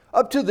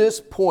Up to this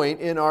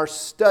point in our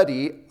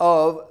study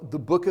of the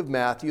book of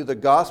Matthew, the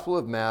Gospel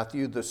of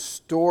Matthew, the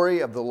story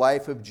of the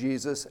life of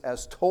Jesus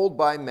as told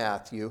by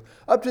Matthew,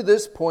 up to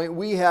this point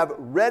we have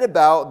read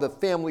about the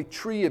family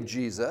tree of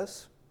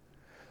Jesus,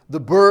 the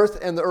birth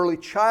and the early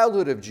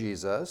childhood of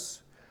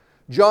Jesus,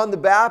 John the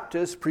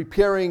Baptist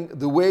preparing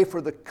the way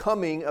for the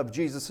coming of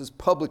Jesus'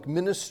 public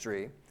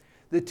ministry,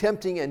 the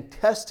tempting and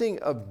testing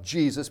of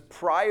Jesus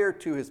prior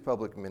to his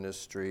public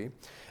ministry,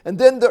 and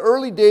then the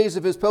early days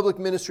of his public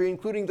ministry,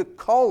 including the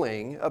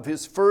calling of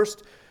his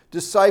first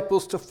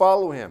disciples to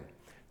follow him.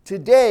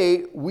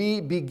 Today,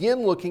 we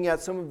begin looking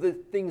at some of the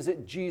things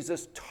that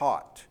Jesus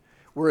taught.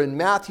 We're in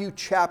Matthew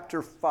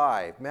chapter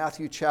 5.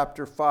 Matthew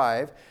chapter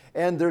 5,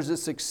 and there's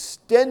this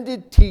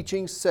extended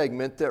teaching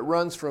segment that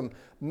runs from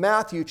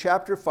Matthew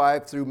chapter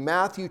 5 through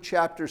Matthew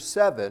chapter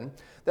 7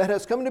 that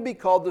has come to be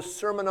called the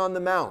Sermon on the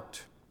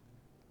Mount.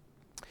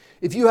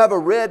 If you have a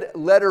red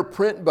letter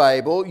print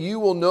Bible, you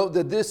will note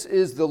that this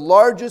is the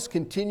largest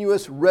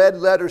continuous red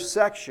letter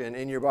section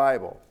in your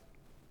Bible.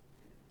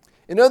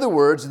 In other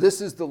words,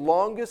 this is the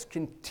longest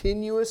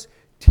continuous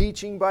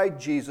teaching by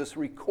Jesus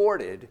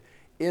recorded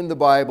in the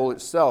Bible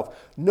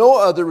itself. No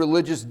other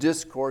religious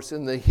discourse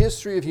in the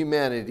history of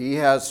humanity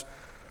has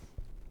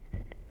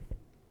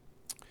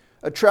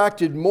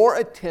attracted more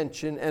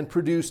attention and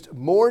produced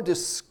more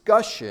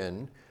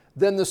discussion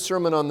than the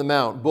Sermon on the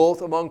Mount,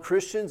 both among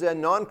Christians and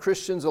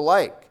non-Christians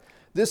alike.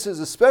 This is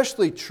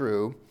especially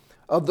true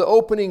of the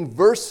opening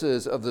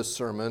verses of the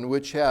sermon,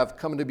 which have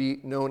come to be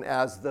known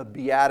as the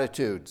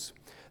Beatitudes.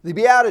 The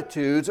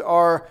Beatitudes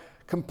are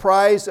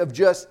comprised of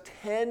just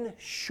 10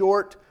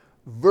 short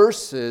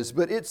verses,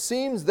 but it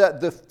seems that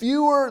the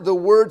fewer the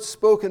words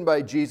spoken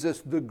by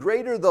Jesus, the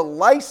greater the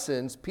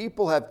license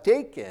people have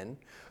taken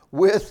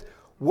with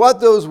what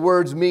those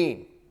words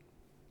mean.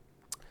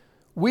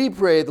 We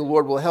pray the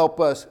Lord will help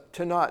us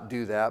to not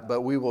do that, but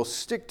we will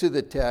stick to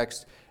the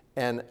text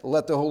and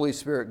let the Holy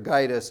Spirit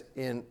guide us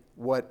in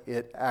what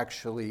it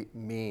actually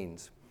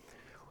means.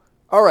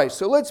 All right,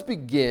 so let's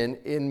begin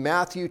in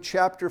Matthew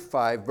chapter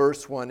 5,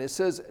 verse 1. It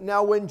says,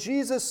 "Now when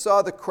Jesus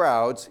saw the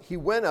crowds, he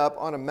went up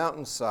on a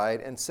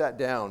mountainside and sat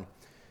down.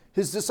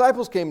 His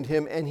disciples came to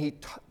him,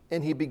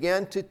 and he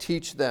began to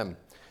teach them.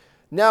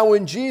 Now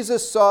when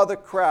Jesus saw the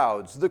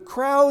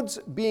crowds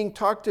being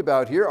talked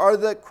about here are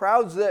the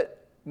crowds that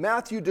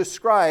Matthew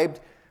described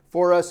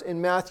for us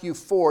in Matthew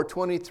 4,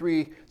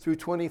 23 through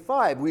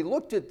 25. We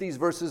looked at these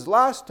verses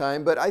last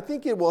time, but I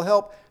think it will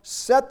help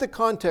set the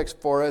context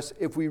for us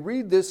if we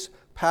read this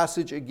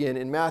passage again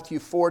in Matthew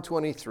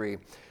 4:23.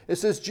 It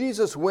says,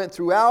 "Jesus went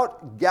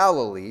throughout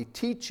Galilee,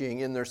 teaching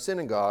in their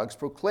synagogues,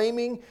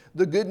 proclaiming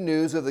the good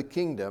news of the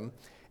kingdom,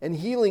 and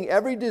healing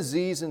every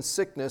disease and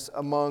sickness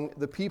among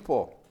the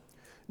people.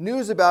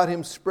 News about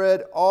him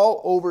spread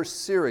all over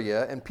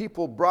Syria, and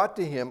people brought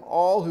to him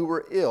all who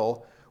were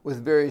ill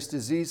with various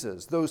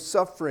diseases, those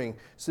suffering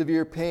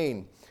severe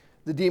pain,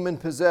 the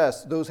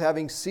demon-possessed, those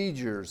having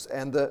seizures,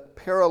 and the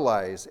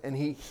paralyzed, and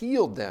he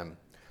healed them.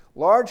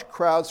 Large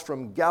crowds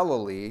from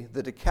Galilee,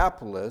 the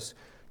Decapolis,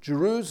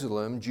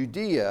 Jerusalem,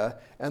 Judea,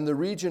 and the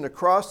region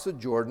across the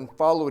Jordan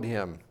followed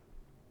him."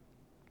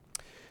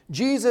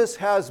 Jesus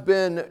has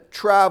been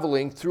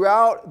traveling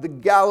throughout the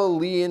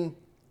Galilean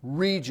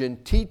region,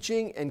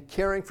 teaching and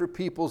caring for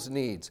people's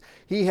needs.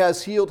 He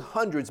has healed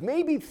hundreds,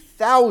 maybe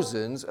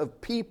thousands of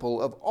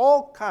people of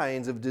all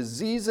kinds of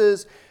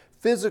diseases,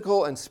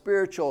 physical and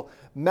spiritual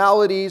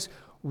maladies.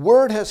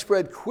 Word has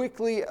spread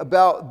quickly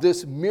about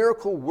this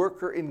miracle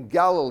worker in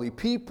Galilee.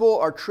 People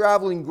are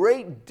traveling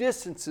great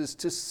distances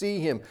to see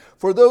him.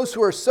 For those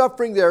who are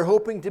suffering, they are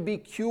hoping to be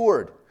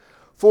cured.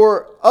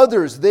 For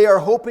others, they are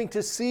hoping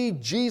to see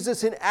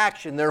Jesus in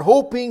action. They're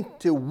hoping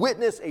to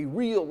witness a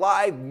real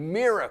live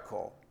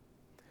miracle.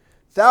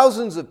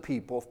 Thousands of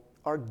people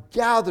are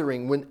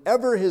gathering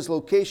whenever his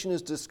location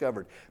is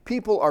discovered.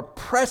 People are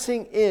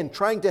pressing in,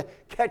 trying to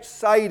catch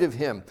sight of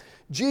him.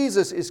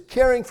 Jesus is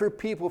caring for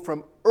people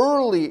from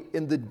early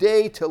in the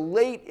day to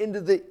late into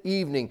the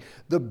evening.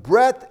 The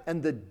breadth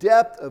and the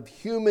depth of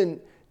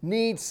human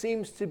need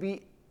seems to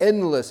be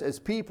endless as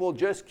people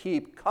just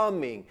keep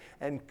coming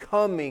and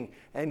coming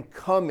and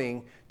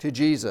coming to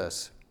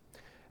Jesus.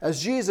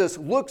 As Jesus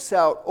looks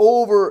out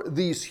over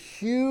these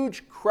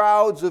huge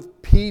crowds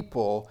of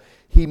people,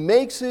 he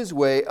makes his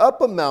way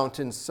up a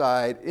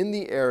mountainside in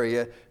the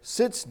area,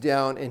 sits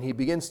down, and he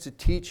begins to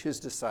teach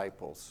his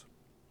disciples.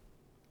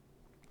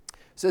 It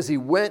says he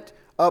went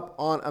up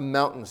on a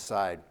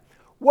mountainside.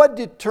 What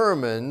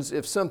determines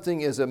if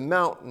something is a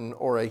mountain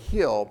or a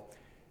hill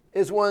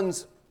is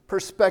one's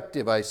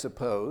perspective, I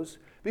suppose.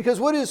 Because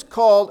what is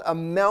called a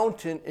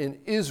mountain in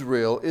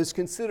Israel is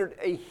considered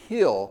a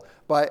hill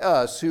by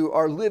us who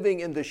are living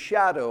in the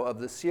shadow of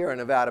the Sierra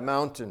Nevada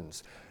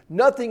mountains.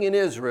 Nothing in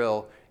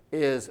Israel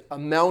is a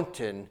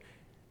mountain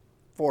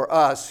for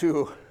us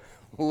who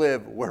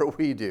live where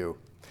we do.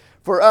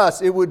 For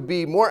us, it would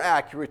be more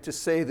accurate to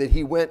say that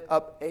he went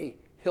up a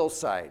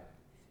hillside.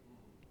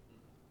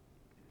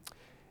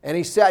 And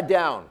he sat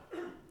down.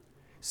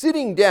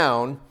 Sitting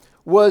down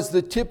was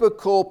the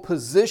typical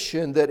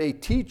position that a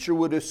teacher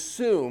would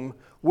assume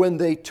when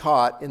they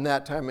taught in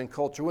that time and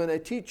culture. When a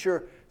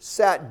teacher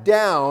sat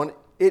down,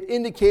 it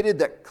indicated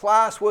that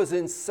class was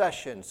in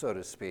session, so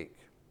to speak.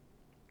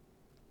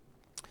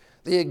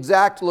 The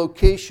exact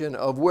location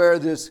of where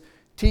this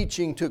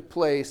teaching took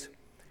place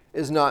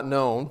is not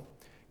known.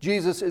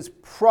 Jesus is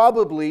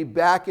probably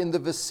back in the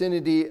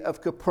vicinity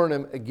of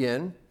Capernaum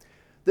again.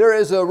 There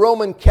is a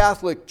Roman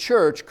Catholic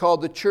church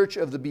called the Church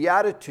of the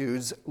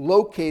Beatitudes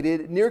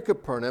located near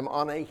Capernaum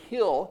on a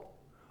hill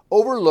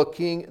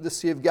overlooking the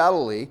Sea of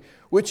Galilee,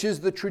 which is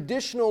the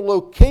traditional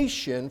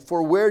location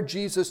for where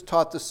Jesus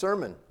taught the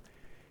sermon.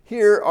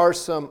 Here are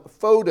some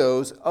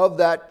photos of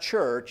that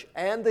church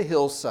and the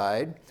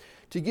hillside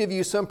to give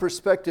you some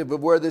perspective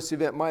of where this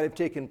event might have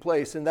taken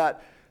place. In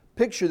that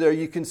picture there,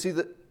 you can see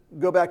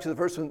go back to the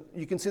first one,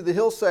 you can see the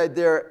hillside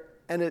there,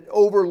 and it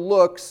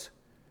overlooks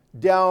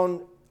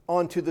down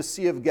onto the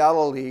Sea of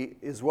Galilee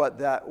is what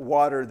that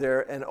water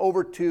there, and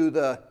over to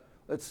the,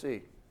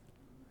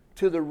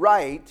 to the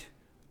right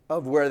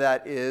of where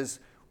that is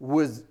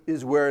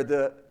where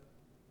the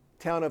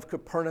town of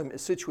Capernaum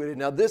is situated.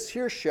 Now this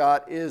here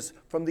shot is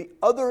from the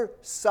other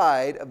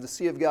side of the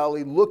Sea of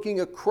Galilee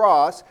looking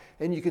across,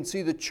 and you can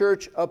see the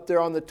church up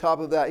there on the top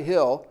of that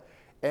hill,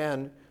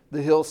 and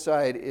the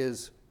hillside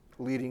is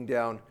leading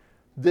down.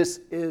 This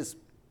is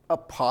a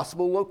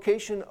possible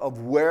location of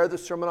where the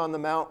Sermon on the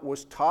Mount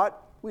was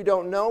taught. We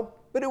don't know,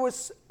 but it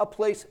was a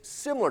place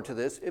similar to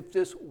this if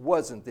this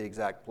wasn't the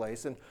exact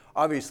place. And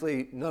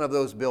obviously none of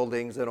those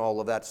buildings and all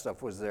of that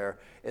stuff was there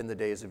in the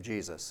days of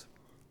Jesus.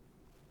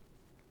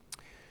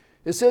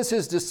 It says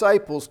his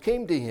disciples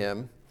came to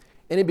him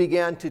and he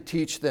began to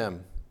teach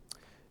them.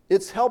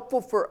 It's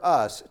helpful for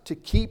us to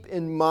keep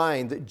in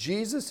mind that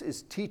Jesus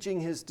is teaching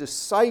his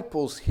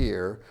disciples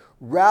here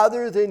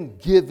rather than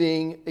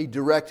giving a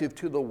directive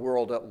to the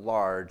world at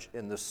large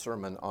in the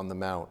Sermon on the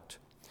Mount.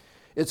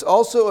 It's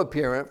also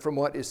apparent from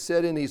what is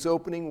said in these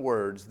opening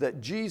words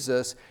that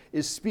Jesus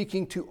is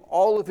speaking to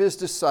all of his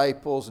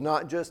disciples,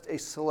 not just a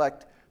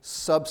select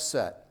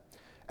subset.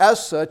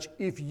 As such,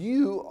 if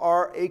you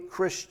are a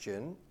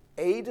Christian,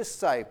 a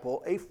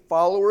disciple, a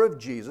follower of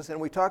Jesus, and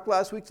we talked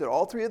last week that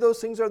all three of those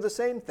things are the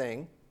same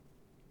thing,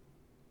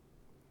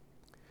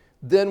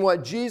 then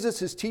what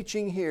Jesus is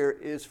teaching here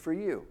is for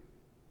you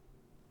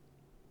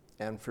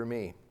and for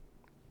me.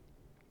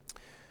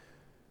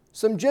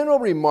 Some general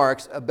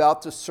remarks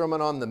about the Sermon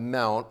on the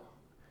Mount,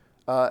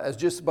 as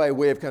just by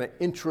way of kind of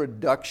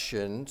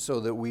introduction so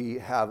that we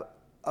have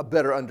a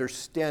better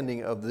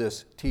understanding of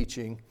this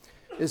teaching,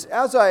 is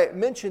as I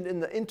mentioned in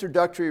the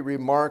introductory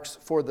remarks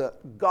for the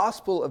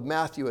Gospel of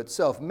Matthew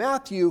itself,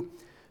 Matthew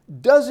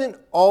doesn't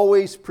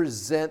always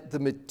present the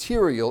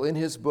material in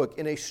his book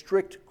in a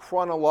strict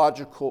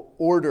chronological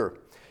order.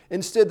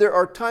 Instead, there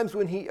are times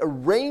when he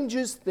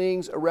arranges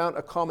things around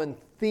a common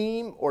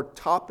theme or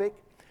topic,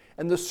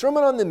 and the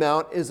Sermon on the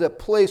Mount is a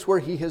place where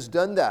he has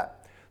done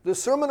that. The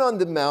Sermon on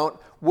the Mount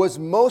was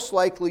most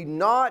likely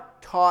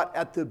not taught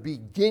at the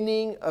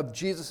beginning of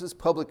Jesus'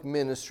 public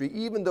ministry,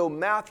 even though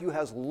Matthew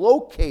has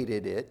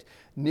located it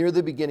near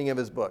the beginning of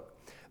his book.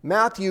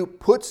 Matthew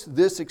puts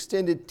this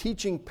extended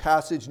teaching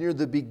passage near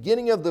the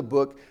beginning of the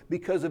book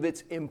because of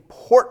its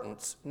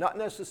importance, not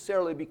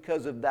necessarily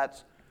because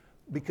that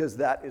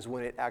is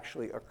when it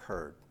actually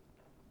occurred.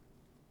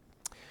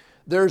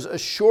 There's a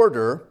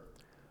shorter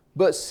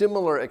but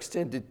similar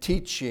extended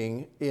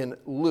teaching in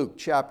Luke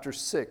chapter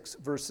 6,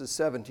 verses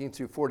 17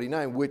 through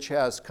 49, which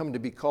has come to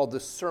be called the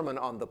Sermon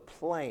on the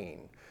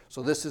Plain.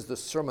 So this is the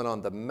Sermon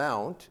on the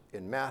Mount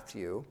in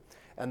Matthew,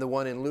 and the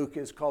one in Luke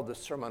is called the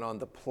Sermon on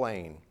the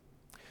Plain.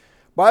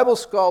 Bible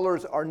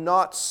scholars are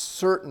not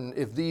certain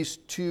if these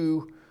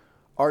two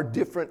are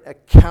different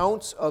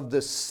accounts of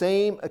the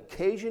same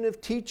occasion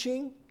of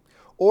teaching,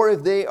 or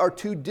if they are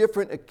two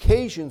different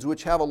occasions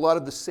which have a lot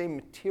of the same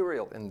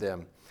material in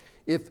them.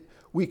 If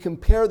we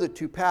compare the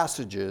two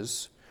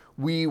passages,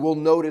 we will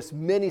notice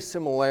many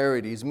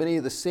similarities. Many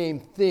of the same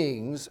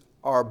things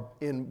are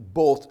in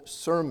both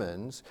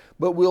sermons,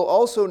 but we'll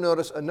also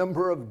notice a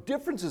number of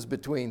differences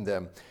between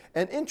them.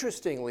 And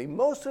interestingly,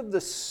 most of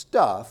the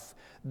stuff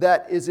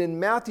that is in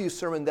Matthew's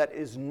sermon that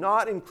is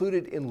not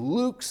included in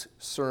Luke's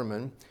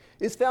sermon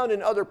is found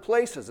in other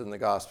places in the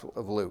Gospel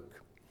of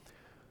Luke.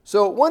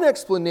 So one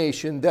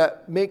explanation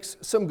that makes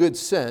some good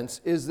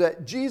sense is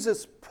that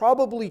Jesus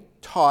probably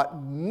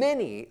taught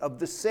many of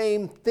the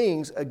same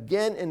things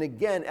again and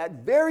again at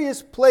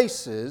various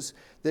places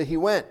that he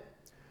went.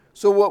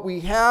 So what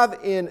we have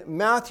in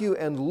Matthew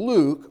and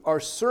Luke are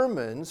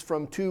sermons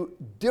from two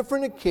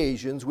different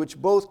occasions which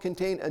both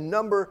contain a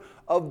number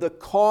of the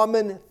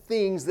common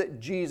things that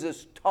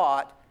Jesus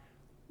taught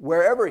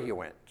wherever he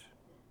went.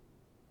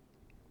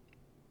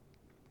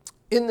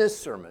 In this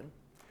sermon,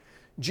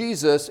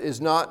 Jesus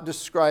is not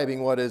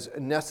describing what is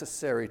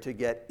necessary to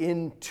get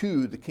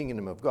into the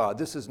kingdom of God.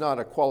 This is not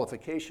a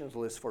qualifications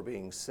list for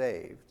being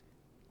saved.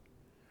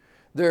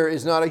 There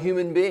is not a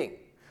human being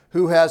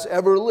who has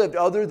ever lived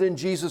other than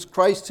Jesus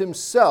Christ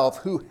himself,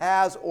 who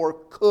has or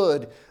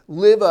could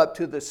live up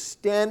to the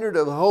standard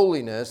of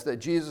holiness that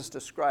Jesus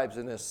describes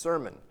in this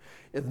sermon.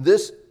 If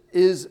this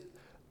is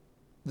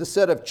the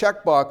set of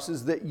check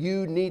boxes that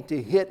you need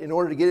to hit in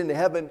order to get into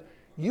heaven,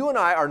 you and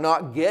I are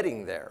not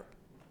getting there.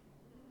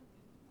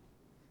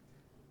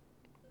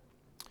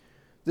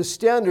 The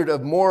standard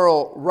of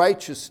moral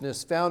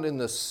righteousness found in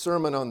the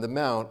Sermon on the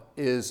Mount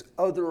is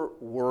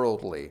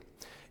otherworldly.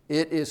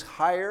 It is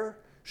higher,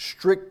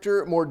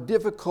 stricter, more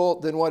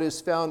difficult than what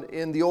is found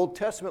in the Old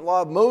Testament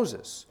law of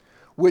Moses,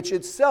 which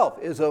itself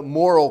is a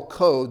moral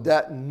code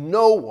that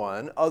no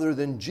one other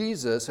than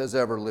Jesus has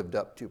ever lived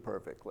up to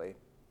perfectly.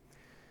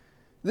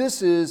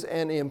 This is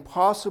an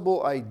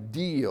impossible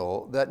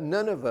ideal that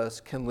none of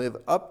us can live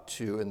up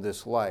to in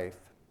this life.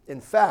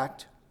 In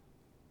fact,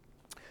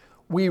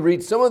 we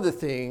read some of the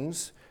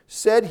things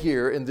said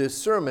here in this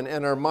sermon,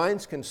 and our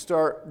minds can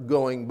start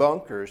going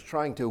bonkers,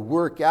 trying to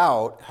work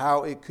out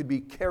how it could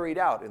be carried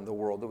out in the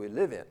world that we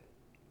live in.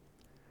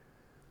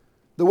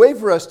 The way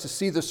for us to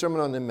see the Sermon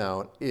on the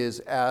Mount is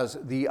as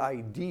the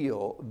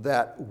ideal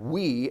that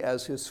we,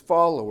 as his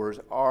followers,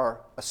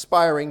 are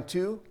aspiring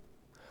to,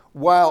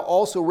 while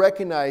also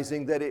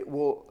recognizing that it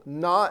will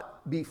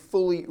not be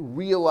fully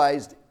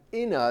realized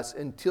in us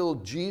until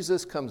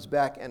Jesus comes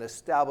back and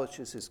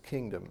establishes his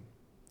kingdom.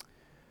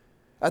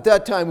 At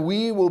that time,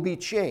 we will be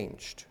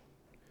changed,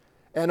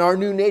 and our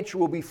new nature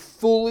will be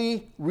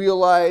fully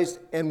realized,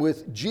 and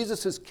with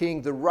Jesus as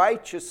king, the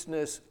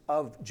righteousness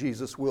of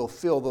Jesus will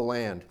fill the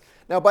land.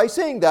 Now, by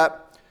saying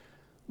that,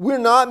 we're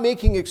not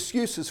making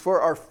excuses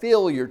for our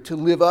failure to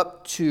live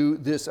up to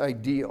this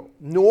ideal,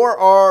 nor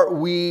are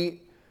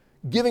we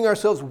giving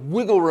ourselves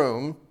wiggle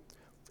room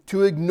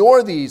to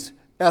ignore these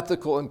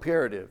ethical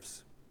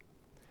imperatives.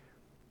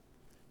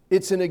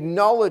 It's an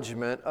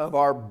acknowledgement of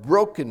our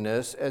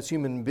brokenness as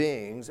human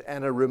beings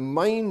and a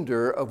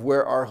reminder of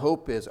where our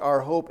hope is.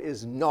 Our hope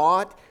is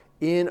not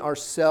in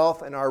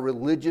ourself and our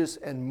religious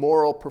and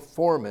moral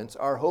performance.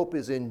 Our hope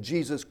is in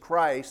Jesus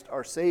Christ,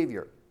 our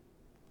Savior.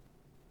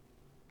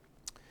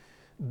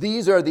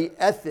 These are the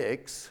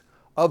ethics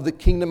of the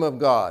kingdom of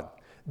God.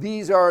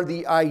 These are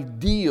the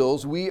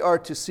ideals we are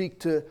to seek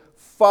to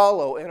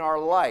follow in our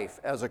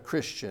life as a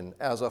Christian,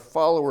 as a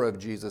follower of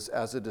Jesus,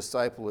 as a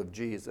disciple of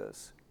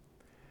Jesus.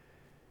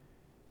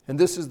 And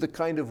this is the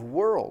kind of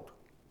world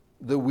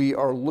that we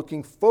are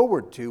looking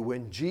forward to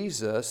when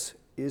Jesus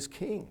is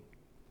king.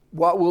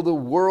 What will the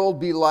world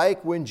be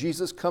like when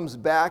Jesus comes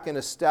back and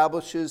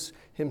establishes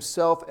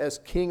himself as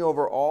king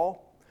over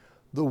all?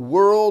 The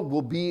world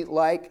will be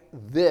like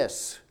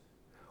this.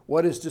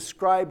 What is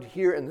described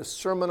here in the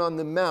Sermon on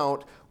the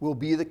Mount will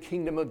be the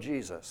kingdom of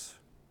Jesus.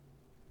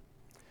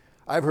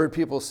 I've heard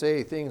people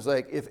say things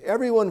like, if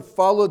everyone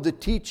followed the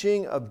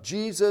teaching of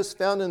Jesus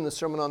found in the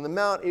Sermon on the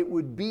Mount, it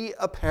would be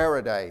a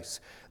paradise.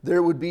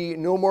 There would be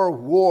no more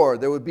war.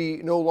 There would be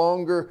no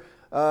longer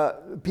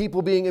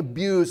people being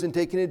abused and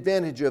taken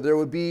advantage of. There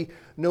would be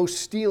no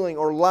stealing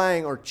or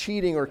lying or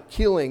cheating or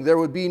killing. There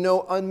would be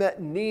no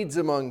unmet needs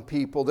among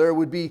people. There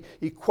would be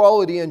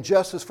equality and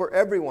justice for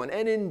everyone.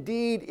 And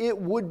indeed, it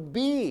would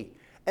be.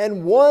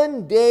 And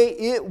one day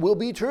it will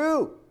be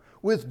true.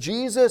 With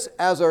Jesus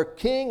as our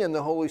King and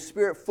the Holy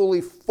Spirit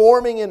fully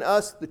forming in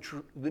us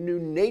the new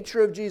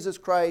nature of Jesus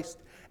Christ,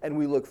 and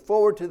we look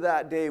forward to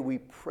that day. We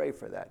pray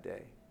for that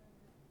day.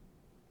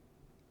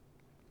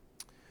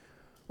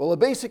 Well, a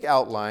basic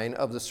outline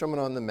of the Sermon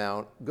on the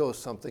Mount goes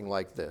something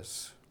like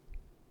this.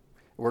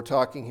 We're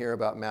talking here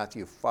about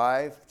Matthew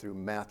 5 through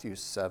Matthew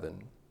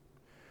 7.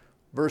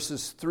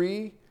 Verses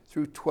 3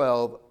 through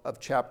 12 of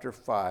chapter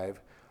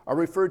 5 are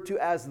referred to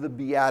as the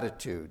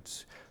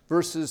Beatitudes.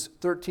 Verses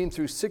 13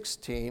 through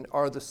 16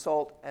 are the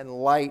salt and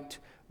light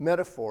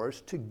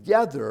metaphors.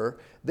 Together,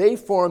 they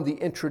form the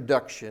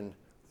introduction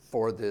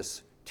for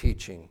this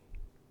teaching.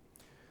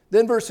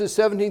 Then verses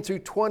 17 through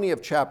 20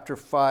 of chapter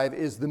 5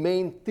 is the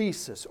main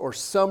thesis or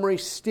summary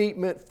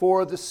statement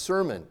for the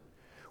sermon,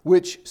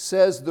 which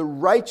says the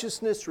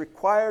righteousness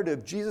required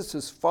of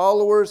Jesus'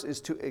 followers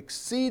is to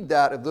exceed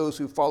that of those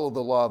who follow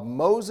the law of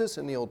Moses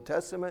in the Old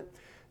Testament.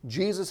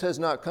 Jesus has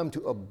not come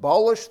to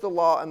abolish the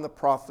law and the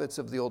prophets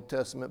of the Old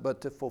Testament,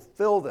 but to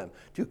fulfill them,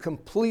 to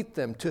complete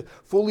them, to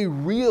fully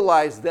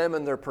realize them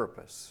and their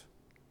purpose.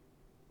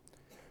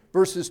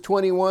 Verses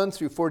 21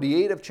 through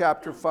 48 of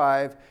chapter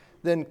 5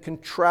 then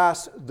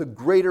contrast the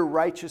greater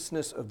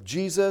righteousness of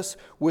Jesus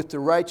with the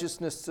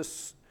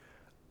righteousness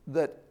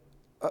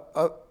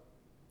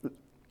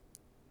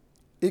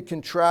it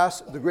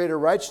contrasts the greater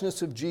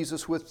righteousness of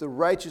Jesus with the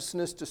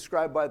righteousness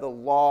described by the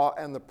law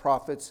and the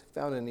prophets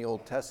found in the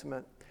Old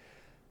Testament.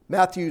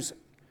 Matthew's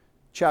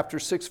chapter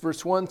 6,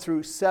 verse 1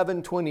 through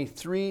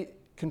 7:23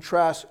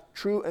 contrasts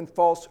true and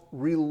false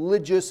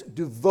religious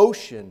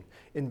devotion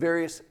in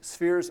various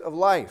spheres of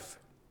life.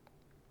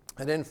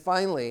 And then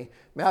finally,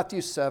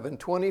 Matthew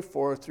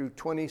 7:24 through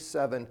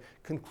 27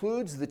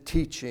 concludes the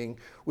teaching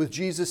with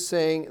Jesus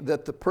saying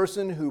that the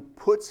person who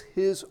puts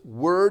his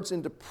words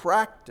into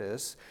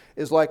practice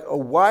is like a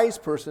wise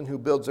person who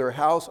builds their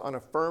house on a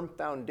firm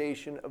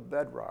foundation of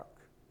bedrock.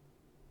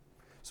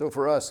 So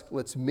for us,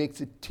 let's make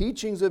the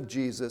teachings of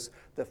Jesus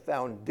the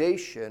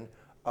foundation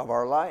of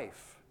our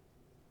life.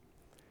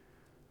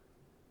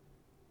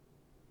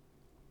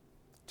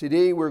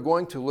 Today we're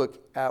going to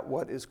look at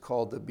what is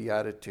called the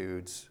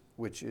Beatitudes,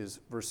 which is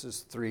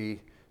verses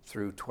 3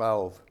 through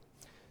 12.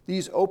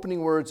 These opening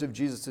words of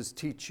Jesus'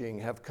 teaching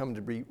have come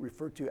to be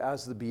referred to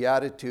as the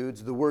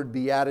Beatitudes. The word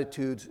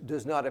Beatitudes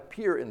does not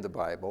appear in the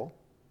Bible.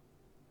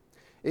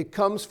 It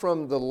comes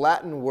from the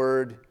Latin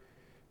word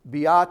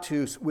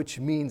beatus, which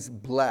means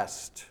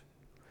blessed,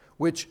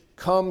 which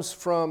comes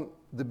from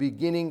the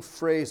beginning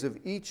phrase of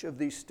each of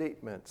these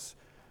statements.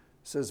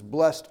 It says,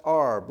 blessed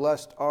are,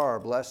 blessed are,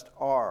 blessed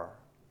are.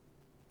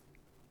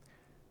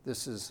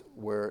 This is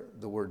where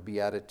the word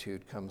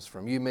beatitude comes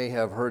from. You may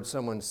have heard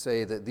someone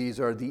say that these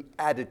are the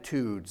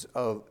attitudes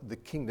of the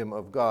kingdom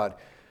of God.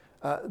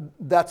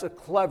 That's a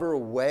clever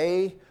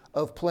way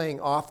of playing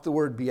off the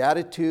word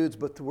beatitudes,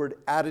 but the word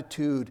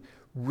attitude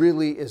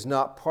really is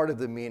not part of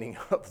the meaning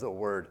of the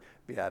word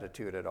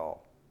beatitude at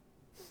all.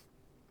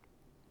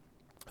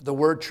 The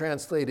word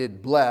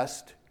translated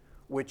blessed,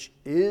 which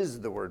is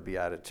the word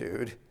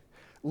beatitude,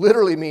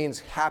 literally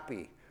means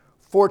happy,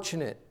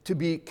 fortunate, to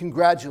be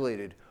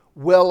congratulated,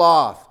 well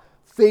off,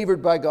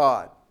 favored by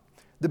God.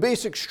 The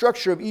basic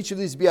structure of each of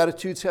these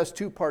Beatitudes has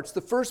two parts.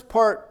 The first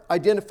part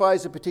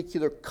identifies a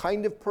particular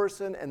kind of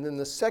person, and then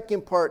the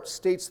second part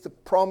states the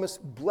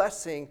promised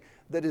blessing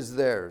that is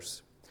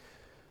theirs.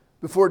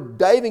 Before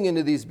diving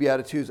into these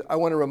Beatitudes, I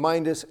want to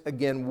remind us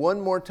again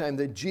one more time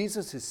that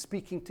Jesus is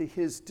speaking to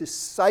his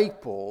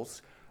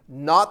disciples,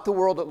 not the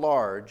world at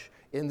large,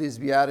 in these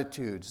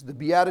Beatitudes. The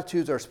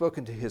Beatitudes are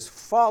spoken to his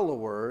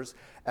followers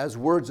as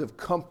words of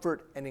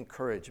comfort and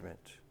encouragement.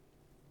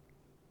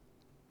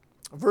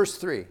 Verse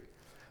 3,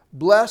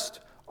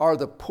 blessed are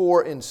the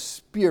poor in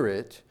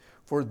spirit,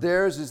 for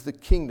theirs is the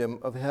kingdom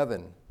of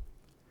heaven.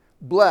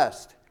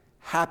 Blessed,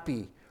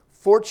 happy,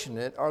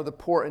 fortunate are the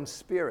poor in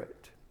spirit.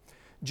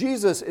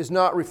 Jesus is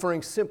not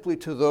referring simply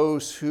to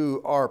those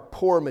who are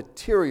poor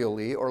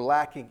materially or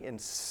lacking in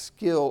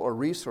skill or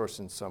resource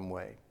in some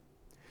way.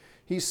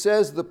 He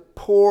says the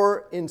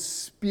poor in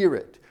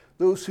spirit,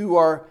 those who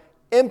are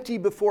empty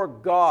before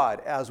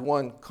God, as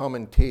one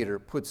commentator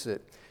puts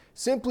it.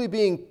 Simply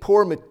being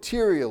poor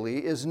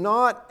materially is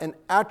not an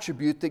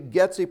attribute that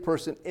gets a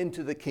person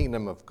into the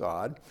kingdom of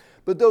God,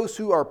 but those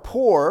who are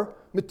poor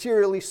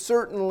materially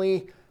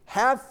certainly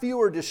have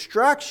fewer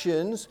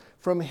distractions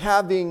from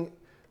having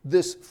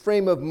this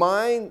frame of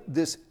mind,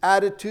 this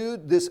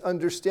attitude, this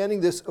understanding,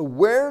 this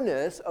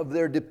awareness of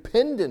their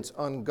dependence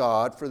on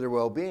God for their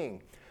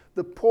well-being.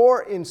 The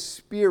poor in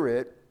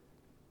spirit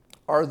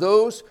are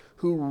those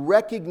who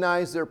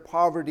recognize their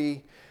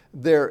poverty,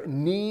 their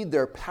need,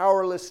 their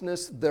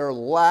powerlessness, their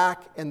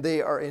lack, and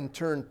they are in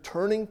turn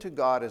turning to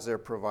God as their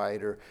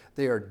provider.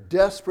 They are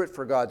desperate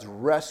for God's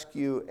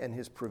rescue and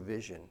his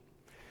provision.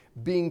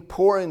 Being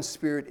poor in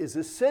spirit is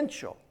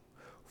essential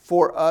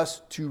for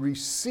us to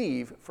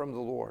receive from the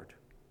Lord.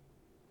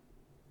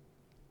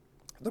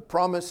 The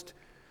promised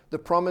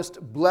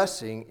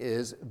blessing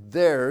is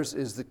theirs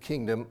is the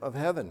kingdom of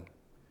heaven.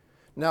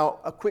 Now,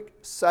 a quick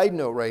side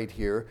note right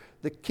here.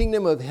 The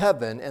kingdom of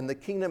heaven and the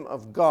kingdom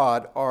of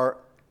God are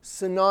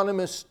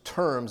synonymous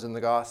terms in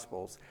the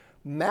Gospels.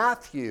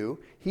 Matthew,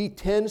 he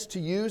tends to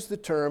use the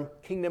term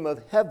kingdom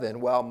of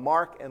heaven, while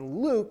Mark and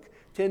Luke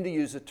tend to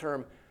use the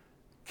term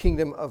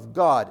kingdom of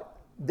God.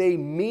 They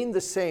mean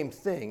the same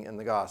thing in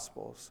the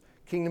Gospels,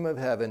 kingdom of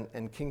heaven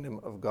and kingdom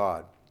of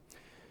God.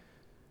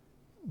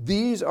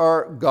 These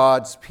are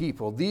God's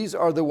people. These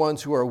are the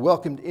ones who are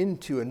welcomed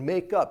into and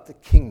make up the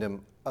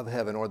kingdom of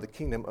heaven or the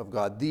kingdom of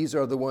God. These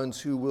are the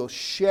ones who will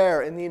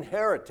share in the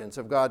inheritance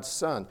of God's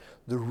Son.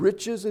 The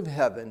riches of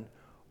heaven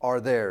are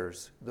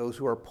theirs, those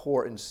who are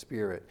poor in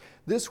spirit.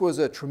 This was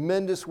a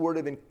tremendous word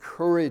of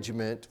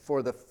encouragement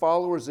for the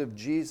followers of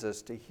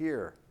Jesus to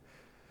hear.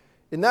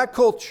 In that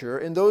culture,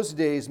 in those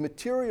days,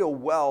 material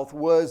wealth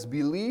was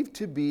believed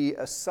to be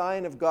a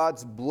sign of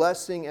God's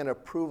blessing and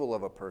approval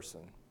of a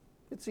person.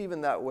 It's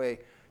even that way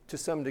to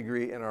some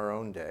degree in our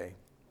own day.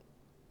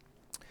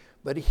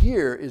 But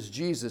here is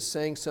Jesus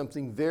saying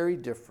something very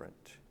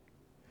different.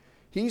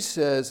 He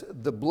says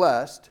the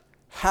blessed,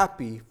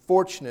 happy,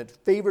 fortunate,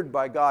 favored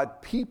by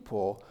God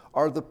people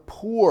are the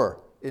poor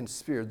in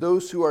spirit,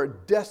 those who are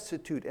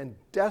destitute and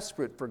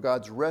desperate for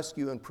God's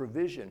rescue and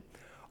provision.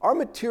 Our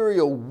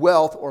material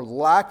wealth or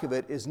lack of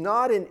it is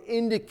not an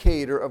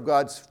indicator of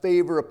God's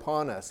favor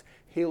upon us.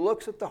 He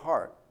looks at the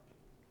heart.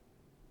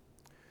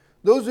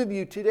 Those of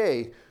you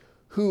today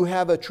who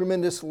have a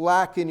tremendous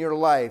lack in your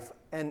life,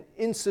 an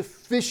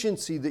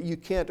insufficiency that you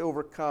can't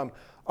overcome,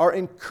 are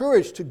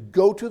encouraged to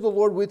go to the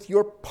Lord with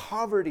your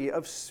poverty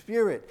of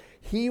spirit.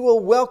 He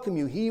will welcome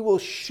you. He will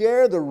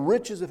share the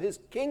riches of his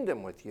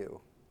kingdom with you.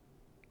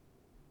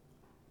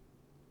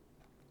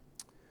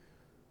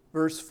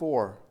 Verse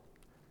 4,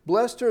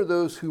 blessed are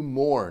those who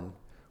mourn,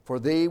 for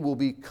they will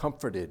be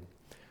comforted.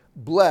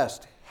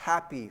 Blessed,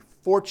 happy,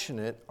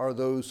 fortunate are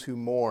those who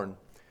mourn.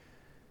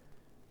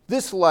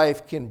 This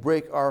life can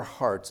break our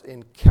hearts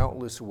in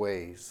countless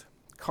ways.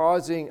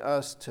 causing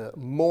us to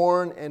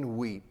mourn and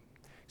weep.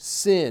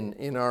 Sin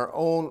in our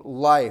own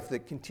life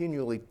that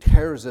continually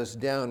tears us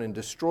down and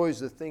destroys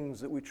the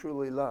things that we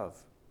truly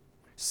love.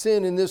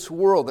 Sin in this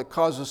world that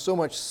causes so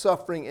much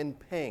suffering and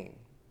pain.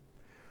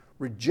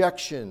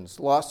 Rejections,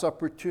 lost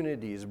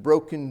opportunities,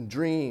 broken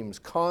dreams,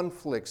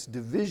 conflicts,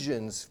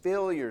 divisions,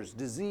 failures,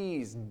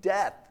 disease,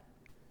 death.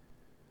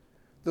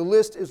 The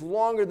list is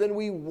longer than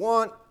we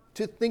want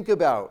to think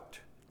about.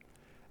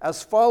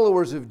 As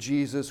followers of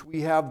Jesus,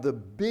 we have the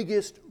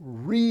biggest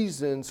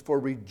reasons for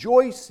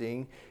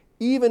rejoicing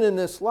even in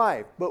this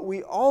life, but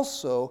we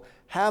also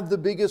have the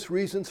biggest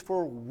reasons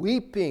for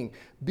weeping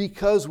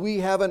because we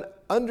have an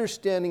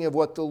understanding of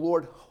what the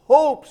Lord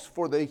hopes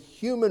for the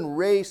human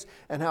race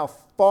and how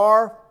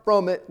far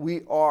from it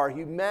we are.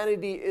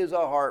 Humanity is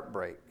a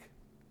heartbreak.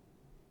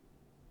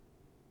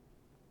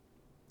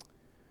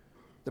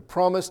 The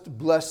promised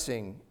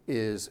blessing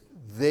is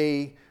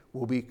they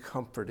will be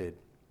comforted.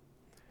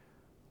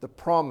 The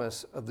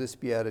promise of this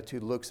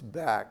beatitude looks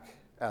back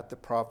at the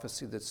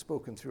prophecy that's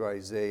spoken through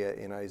Isaiah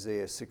in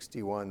Isaiah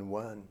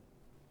 61:1.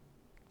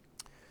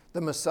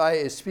 The Messiah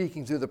is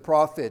speaking through the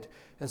prophet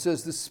and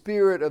says, "The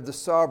Spirit of the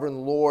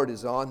sovereign Lord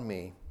is on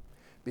me,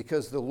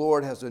 because the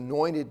Lord has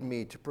anointed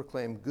me to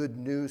proclaim good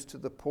news to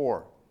the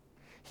poor.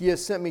 He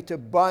has sent me to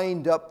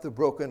bind up the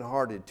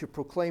brokenhearted, to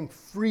proclaim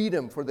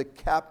freedom for the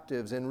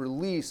captives and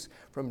release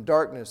from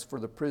darkness for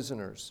the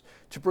prisoners,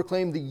 to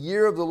proclaim the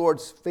year of the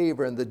Lord's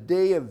favor and the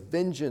day of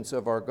vengeance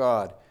of our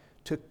God,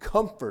 to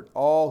comfort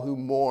all who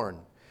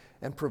mourn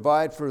and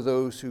provide for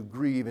those who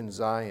grieve in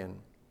Zion,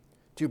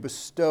 to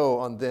bestow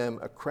on them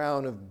a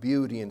crown of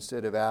beauty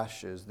instead of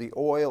ashes, the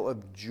oil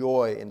of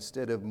joy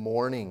instead of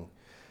mourning,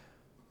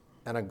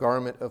 and a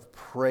garment of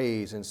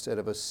praise instead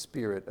of a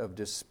spirit of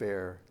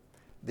despair.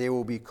 They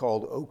will be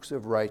called oaks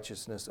of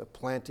righteousness, a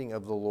planting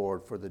of the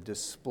Lord for the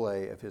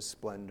display of his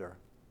splendor."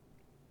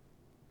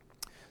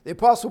 The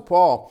Apostle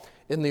Paul,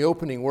 in the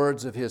opening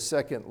words of his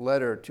second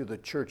letter to the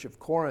church of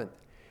Corinth,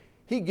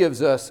 he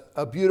gives us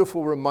a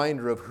beautiful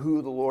reminder of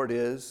who the Lord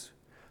is,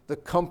 the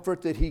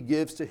comfort that he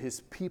gives to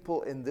his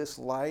people in this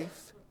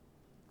life,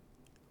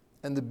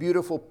 and the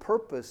beautiful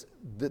purpose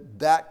that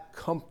that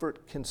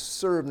comfort can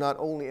serve not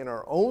only in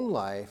our own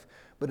life,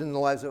 but in the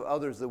lives of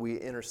others that we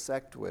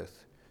intersect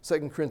with.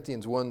 2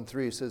 Corinthians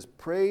 1:3 says,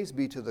 "Praise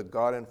be to the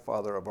God and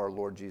Father of our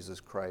Lord Jesus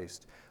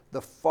Christ,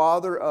 the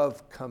Father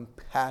of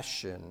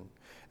compassion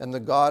and the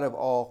God of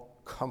all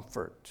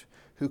comfort,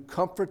 who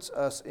comforts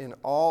us in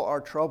all our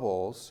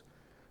troubles,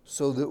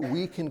 so that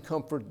we can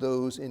comfort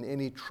those in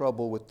any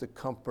trouble with the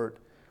comfort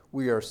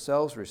we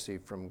ourselves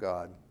receive from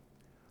God."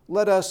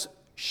 Let us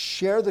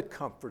share the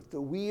comfort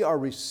that we are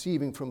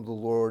receiving from the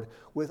Lord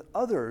with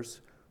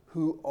others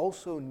who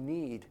also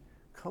need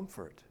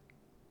comfort.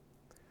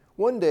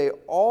 One day,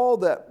 all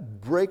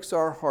that breaks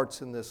our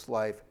hearts in this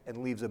life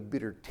and leaves a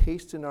bitter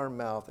taste in our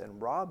mouth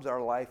and robs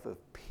our life of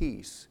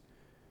peace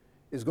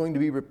is going to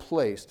be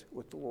replaced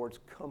with the Lord's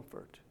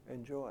comfort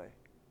and joy.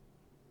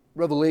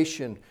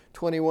 Revelation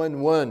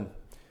 21:1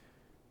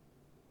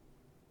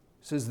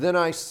 says, "Then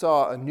I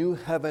saw a new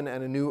heaven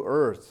and a new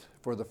earth,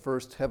 for the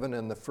first heaven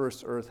and the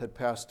first earth had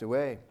passed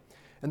away,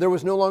 and there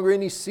was no longer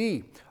any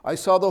sea. I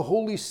saw the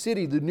holy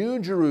city, the new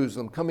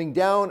Jerusalem, coming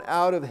down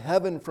out of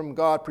heaven from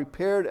God,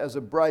 prepared as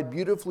a bride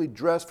beautifully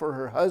dressed for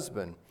her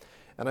husband.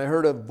 And I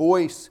heard a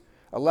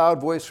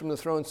loud voice from the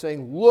throne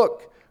saying,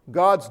 'Look,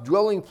 God's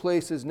dwelling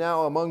place is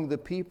now among the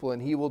people,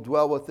 and he will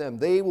dwell with them.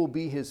 They will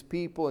be his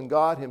people, and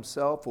God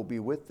himself will be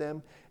with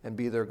them and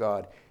be their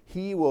God.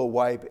 He will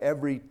wipe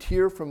every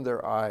tear from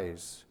their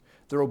eyes.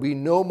 There will be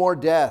no more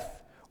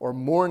death, or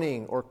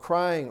mourning, or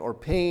crying, or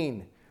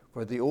pain,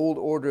 for the old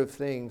order of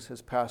things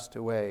has passed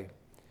away.'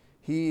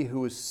 He who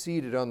was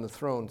seated on the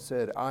throne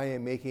said, 'I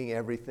am making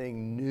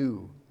everything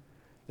new.'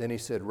 Then he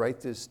said,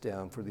 'Write this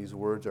down, for these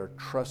words are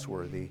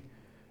trustworthy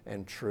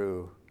and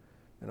true.'"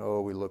 And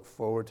oh, we look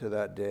forward to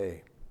that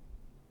day.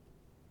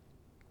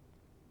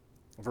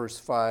 Verse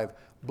 5,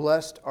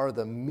 "Blessed are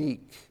the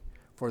meek,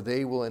 for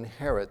they will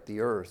inherit the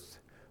earth."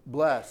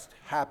 Blessed,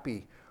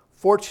 happy,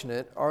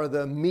 fortunate are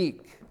the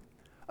meek.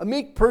 A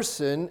meek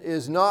person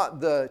is not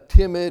the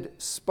timid,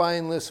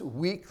 spineless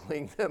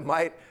weakling that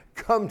might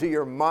come to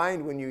your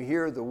mind when you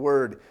hear the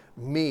word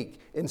meek.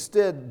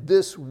 Instead,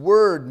 this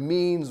word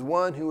means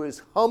one who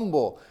is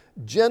humble,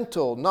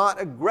 gentle,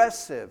 not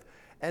aggressive,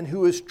 and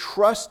who is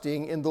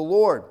trusting in the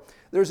Lord.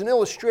 There's an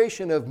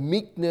illustration of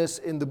meekness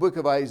in the book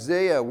of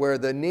Isaiah where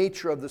the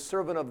nature of the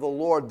servant of the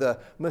Lord, the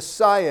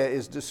Messiah,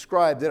 is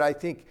described that I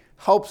think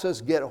helps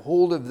us get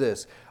hold of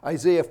this.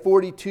 Isaiah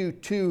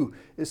 42:2,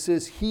 it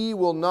says, "He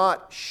will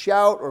not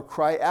shout or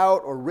cry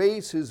out or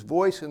raise his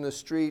voice in the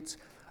streets.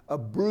 A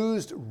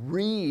bruised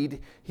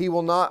reed he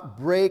will not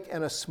break,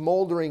 and a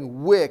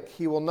smoldering wick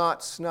he will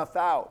not snuff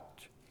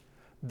out."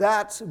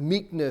 That's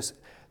meekness,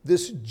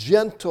 this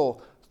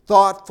gentle,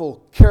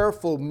 thoughtful,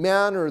 careful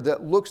manner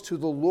that looks to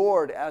the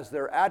Lord as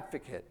their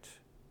advocate.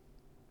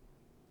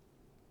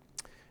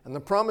 And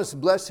the promised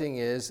blessing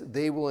is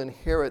they will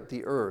inherit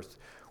the earth.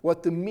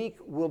 What the meek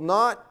will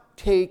not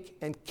take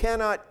and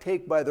cannot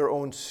take by their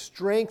own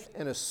strength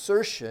and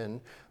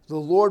assertion, the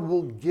Lord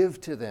will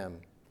give to them.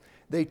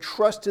 They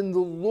trust in the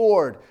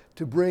Lord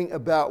to bring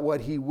about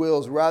what He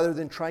wills rather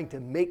than trying to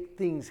make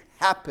things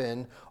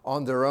happen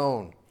on their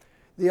own.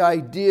 The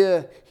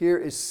idea here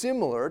is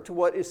similar to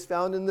what is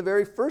found in the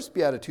very first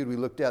beatitude we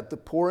looked at, the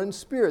poor in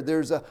spirit.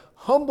 There's a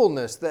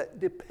humbleness that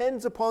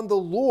depends upon the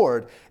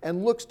Lord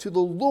and looks to the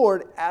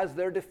Lord as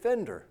their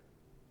defender.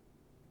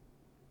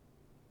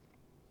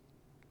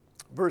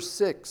 Verse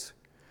 6,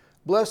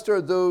 blessed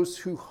are those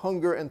who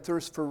hunger and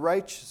thirst for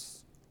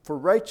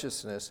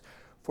righteousness,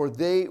 for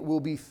they will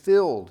be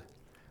filled.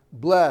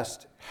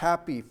 Blessed,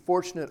 happy,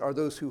 fortunate are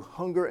those who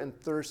hunger and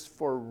thirst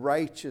for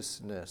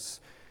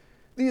righteousness.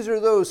 These are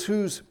those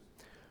whose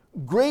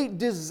great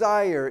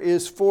desire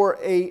is for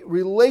a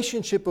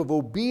relationship of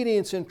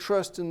obedience and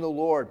trust in the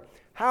Lord.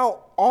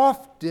 How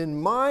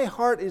often my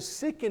heart is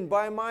sickened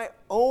by my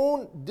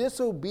own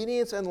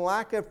disobedience and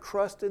lack of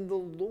trust in the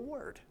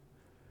Lord.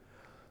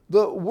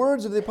 The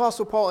words of the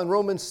Apostle Paul in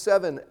Romans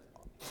 7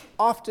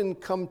 often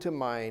come to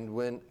mind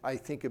when I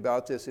think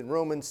about this. In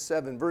Romans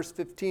 7, verse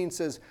 15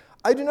 says,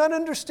 I do not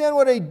understand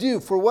what I do,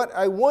 for what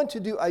I want to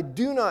do I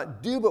do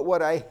not do, but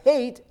what I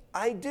hate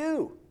I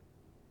do.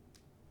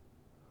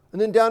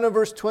 And then down in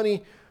verse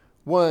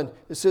 21,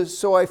 it says,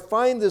 so I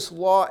find this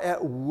law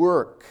at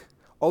work.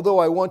 Although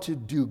I want to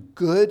do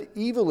good,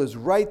 evil is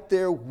right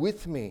there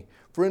with me.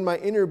 For in my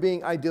inner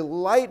being I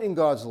delight in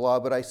God's law,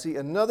 but I see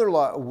another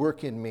law at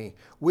work in me,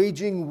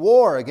 waging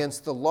war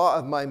against the law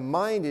of my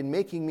mind and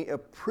making me a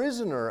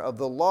prisoner of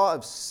the law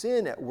of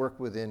sin at work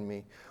within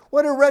me.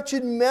 What a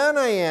wretched man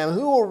I am!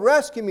 Who will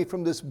rescue me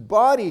from this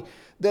body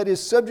that is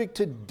subject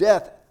to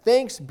death?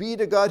 Thanks be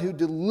to God who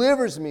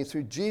delivers me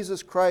through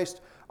Jesus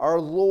Christ our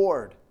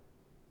Lord.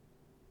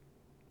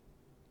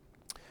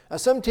 Now,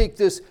 some take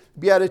this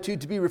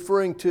beatitude to be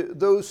referring to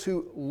those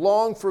who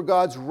long for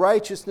God's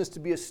righteousness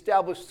to be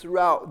established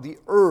throughout the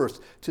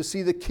earth, to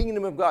see the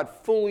kingdom of God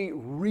fully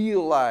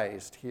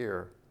realized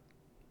here.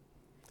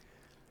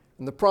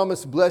 And the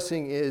promised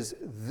blessing is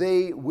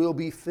they will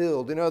be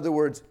filled. In other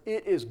words,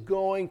 it is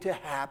going to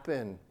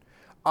happen.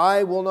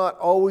 I will not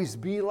always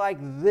be like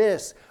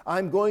this.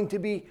 I'm going to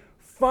be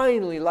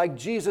finally like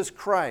Jesus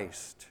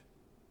Christ.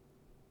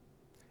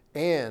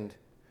 And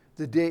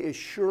the day is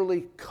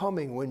surely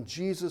coming when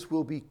Jesus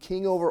will be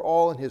king over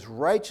all and His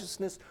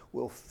righteousness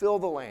will fill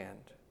the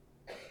land.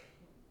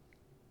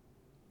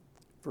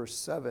 Verse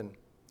 7,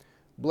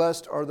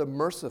 blessed are the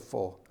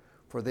merciful,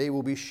 for they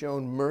will be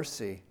shown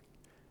mercy.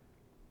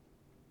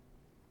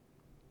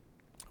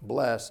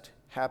 Blessed,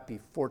 happy,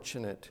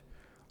 fortunate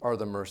are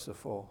the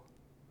merciful.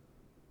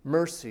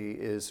 Mercy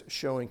is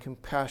showing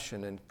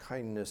compassion and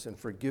kindness and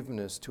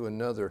forgiveness to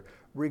another,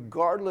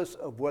 regardless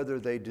of whether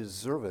they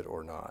deserve it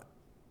or not.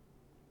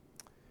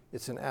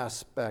 It's an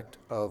aspect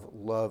of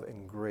love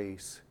and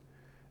grace.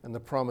 And the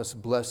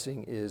promised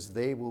blessing is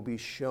they will be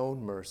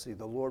shown mercy.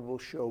 The Lord will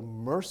show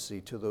mercy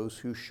to those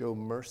who show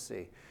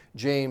mercy.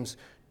 James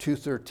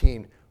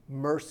 2:13,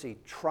 mercy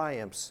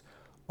triumphs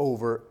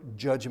over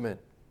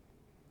judgment.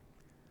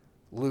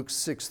 Luke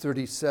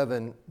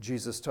 6:37,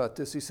 Jesus taught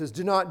this. He says,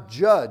 do not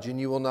judge and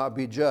you will not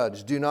be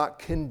judged. Do not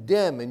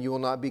condemn and you will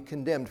not be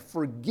condemned.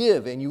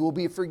 Forgive and you will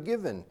be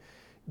forgiven.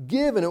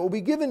 Give and it will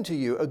be given to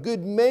you. A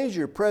good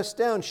measure, pressed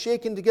down,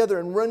 shaken together,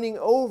 and running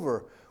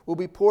over will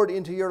be poured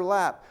into your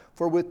lap.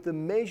 For with the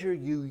measure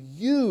you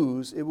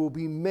use, it will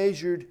be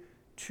measured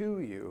to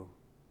you.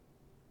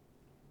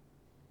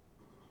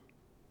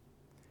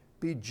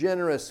 Be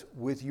generous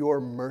with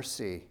your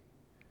mercy,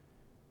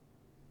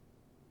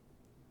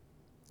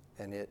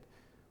 and it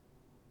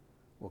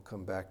will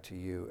come back to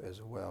you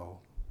as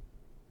well.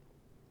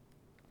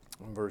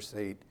 In verse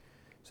 8, it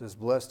says,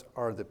 blessed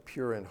are the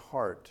pure in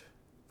heart,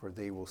 for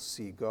they will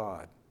see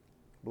God.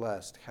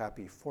 Blessed,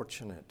 happy,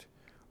 fortunate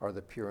are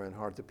the pure in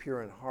heart. The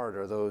pure in heart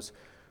are those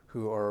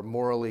who are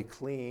morally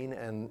clean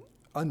and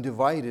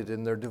undivided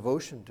in their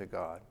devotion to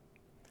God.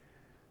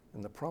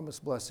 And the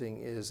promised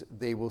blessing is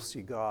they will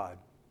see God.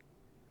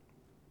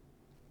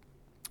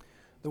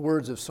 The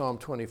words of Psalm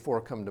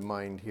 24 come to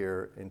mind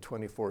here in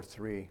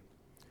 24:3.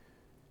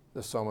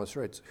 The psalmist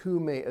writes, who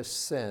may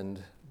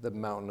ascend the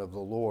mountain of the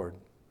Lord?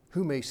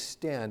 Who may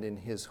stand in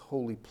His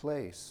holy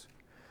place?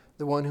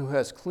 The one who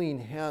has clean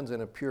hands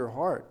and a pure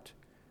heart,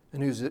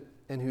 and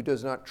who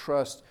does not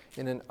trust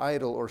in an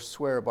idol or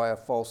swear by a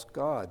false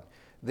god.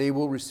 They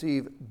will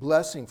receive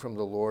blessing from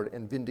the Lord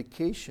and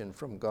vindication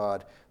from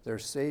God, their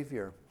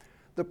Savior.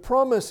 The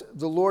promise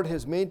the Lord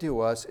has made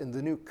to us in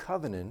the new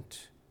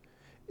covenant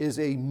is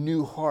a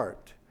new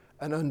heart,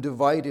 an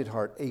undivided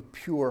heart, a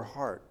pure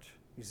heart.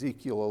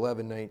 Ezekiel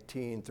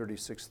 11:19,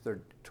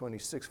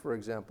 36-26, for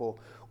example.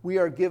 We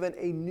are given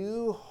a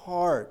new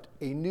heart,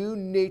 a new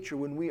nature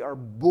when we are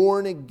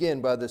born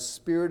again by the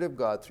Spirit of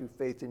God through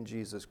faith in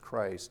Jesus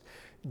Christ.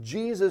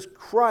 Jesus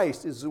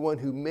Christ is the one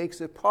who makes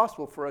it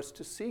possible for us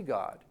to see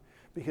God,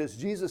 because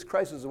Jesus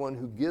Christ is the one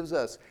who gives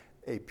us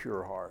a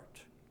pure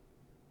heart.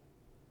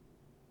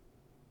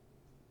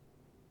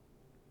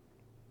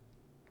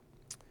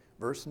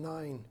 Verse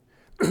 9,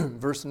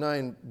 Verse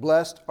 9,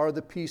 blessed are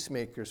the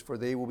peacemakers, for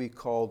they will be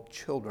called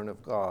children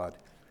of God.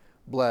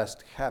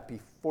 Blessed, happy,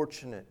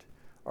 fortunate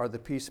are the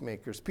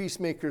peacemakers.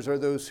 Peacemakers are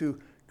those who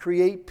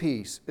create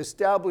peace,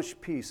 establish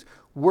peace,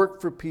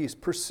 work for peace,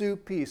 pursue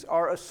peace,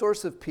 are a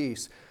source of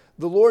peace.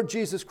 The Lord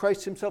Jesus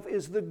Christ himself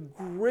is the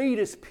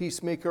greatest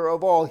peacemaker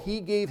of all.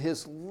 He gave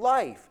his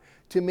life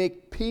to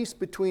make peace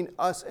between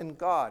us and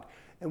God.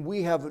 And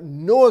we have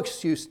no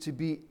excuse to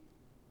be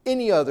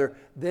any other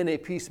than a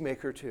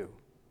peacemaker too.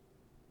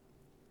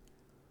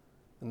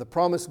 And the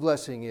promised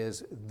blessing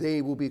is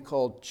they will be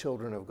called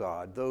children of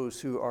God. Those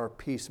who are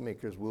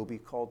peacemakers will be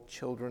called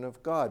children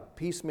of God.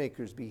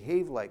 Peacemakers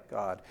behave like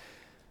God.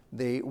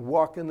 They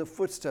walk in the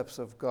footsteps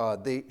of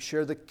God. They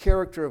share the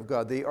character of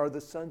God. They are the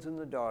sons and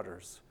the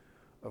daughters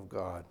of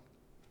God.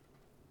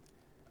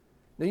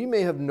 Now you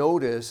may have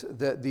noticed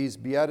that these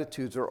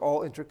Beatitudes are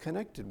all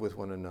interconnected with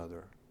one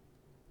another.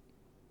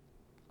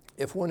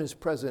 If one is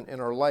present in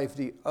our life,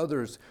 the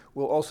others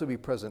will also be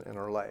present in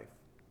our life.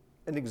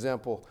 An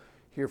example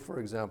here, for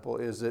example,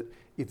 is that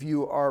if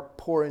you are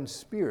poor in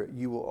spirit,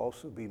 you will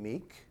also be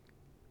meek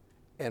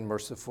and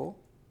merciful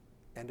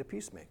and a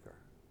peacemaker.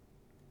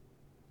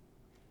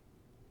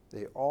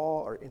 They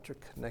all are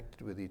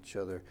interconnected with each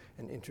other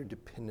and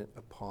interdependent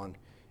upon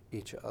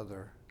each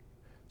other.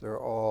 They're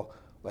all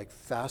like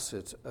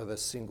facets of a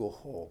single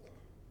whole.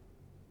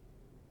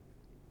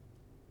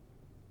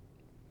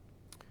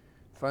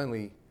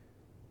 Finally,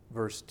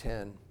 verse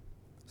 10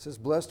 says,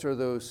 blessed are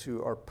those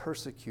who are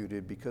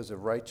persecuted because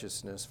of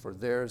righteousness, for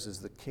theirs is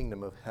the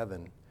kingdom of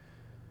heaven.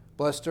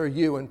 Blessed are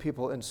you when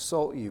people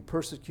insult you,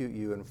 persecute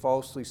you, and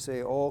falsely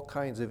say all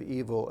kinds of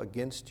evil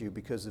against you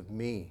because of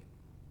me.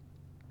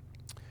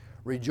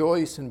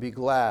 Rejoice and be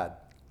glad,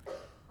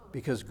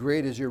 because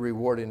great is your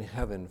reward in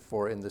heaven,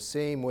 for in the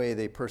same way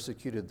they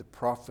persecuted the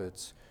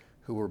prophets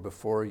who were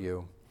before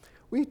you.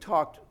 We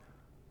talked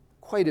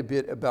quite a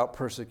bit about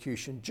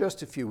persecution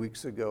just a few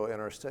weeks ago in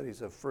our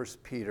studies of 1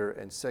 Peter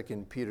and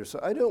 2 Peter, so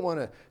I don't want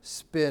to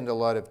spend a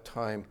lot of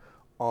time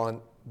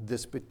on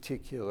this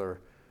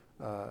particular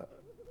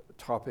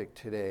topic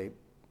today.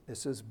 It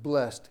says,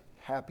 blessed,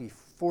 happy,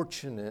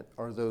 fortunate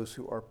are those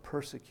who are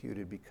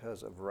persecuted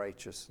because of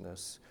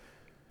righteousness.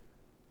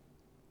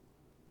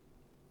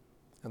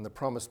 And the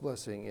promised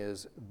blessing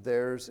is,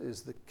 theirs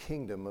is the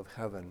kingdom of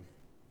heaven.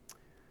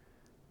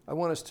 I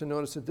want us to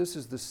notice that this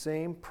is the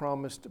same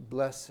promised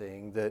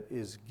blessing that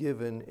is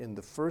given in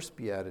the first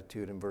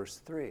beatitude in verse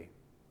 3.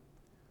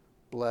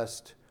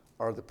 Blessed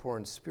are the poor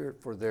in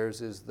spirit, for theirs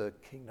is the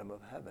kingdom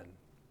of heaven.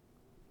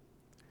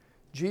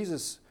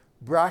 Jesus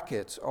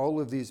brackets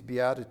all of these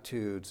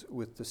beatitudes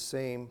with the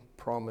same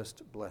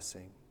promised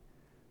blessing,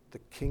 the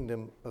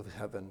kingdom of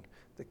heaven,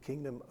 the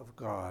kingdom of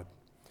God.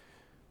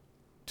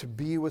 To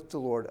be with the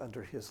Lord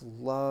under his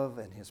love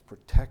and his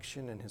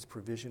protection and his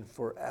provision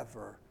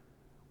forever,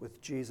 with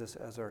Jesus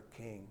as our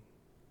King.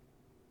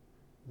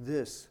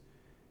 This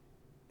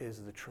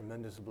is the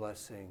tremendous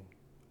blessing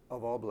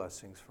of all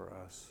blessings for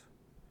us,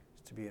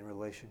 is to be in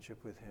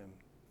relationship with him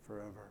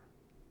forever.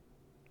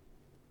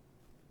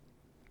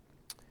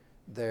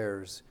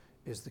 Theirs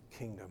is the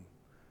kingdom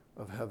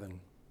of heaven.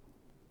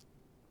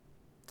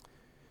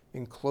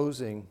 In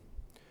closing,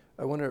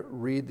 I want to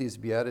read these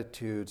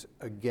Beatitudes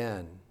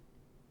again.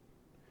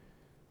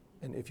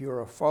 And if you're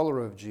a follower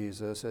of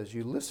Jesus, as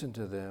you listen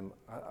to them,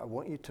 I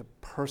want you to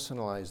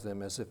personalize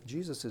them as if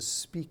Jesus is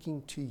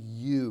speaking to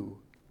you.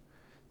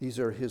 These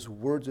are his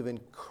words of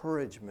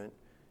encouragement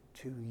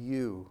to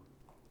you.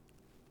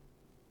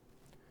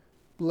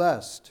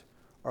 Blessed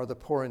are the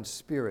poor in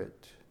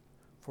spirit,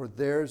 for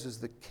theirs is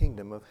the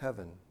kingdom of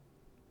heaven.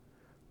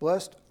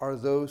 Blessed are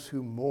those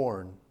who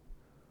mourn,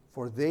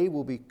 for they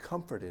will be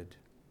comforted.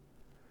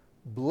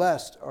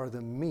 Blessed are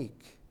the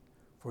meek,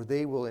 for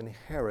they will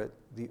inherit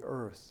the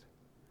earth.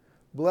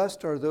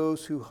 Blessed are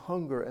those who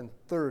hunger and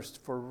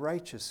thirst for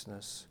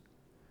righteousness,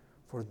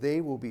 for they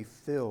will be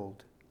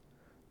filled.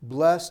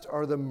 Blessed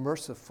are the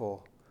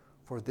merciful,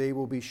 for they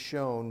will be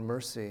shown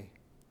mercy.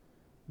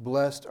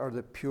 Blessed are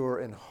the pure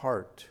in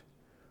heart,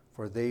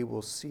 for they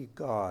will see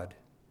God.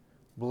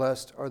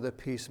 Blessed are the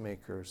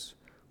peacemakers,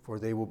 for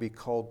they will be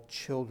called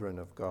children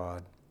of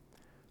God.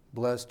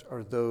 Blessed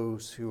are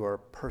those who are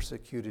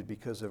persecuted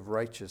because of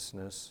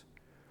righteousness,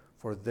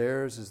 for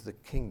theirs is the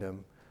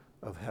kingdom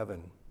of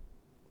heaven.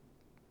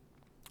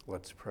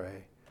 Let's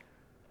pray.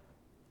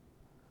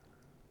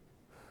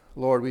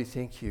 Lord, we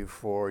thank you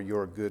for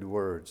your good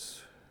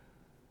words.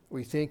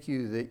 We thank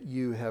you that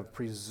you have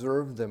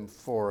preserved them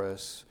for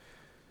us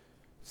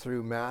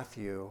through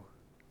Matthew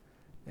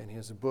and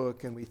his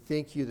book, and we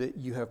thank you that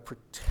you have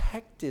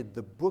protected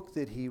the book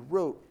that he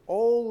wrote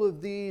all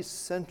of these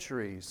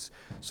centuries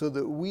so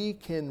that we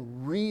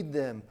can read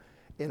them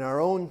in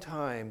our own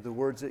time, the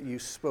words that you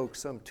spoke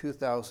some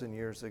 2,000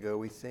 years ago.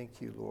 We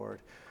thank you, Lord,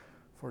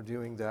 for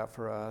doing that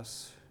for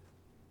us.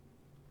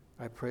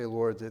 I pray,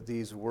 Lord, that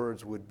these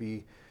words would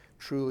be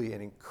truly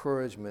an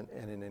encouragement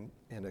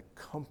and a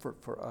comfort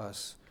for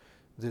us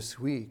this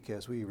week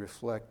as we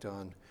reflect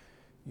on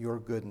your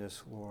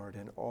goodness, Lord,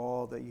 and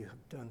all that you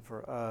have done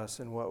for us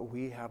and what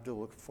we have to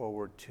look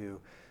forward to,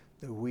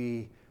 that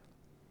we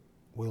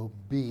will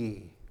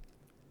be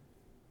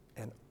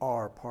and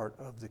are part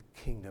of the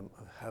kingdom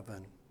of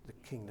heaven, the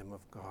kingdom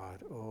of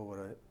God. Oh, what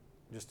a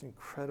just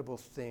incredible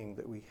thing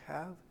that we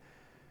have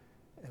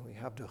and we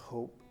have to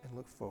hope and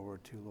look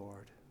forward to,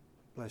 Lord.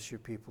 Bless your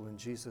people in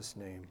Jesus'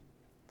 name.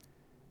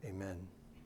 Amen.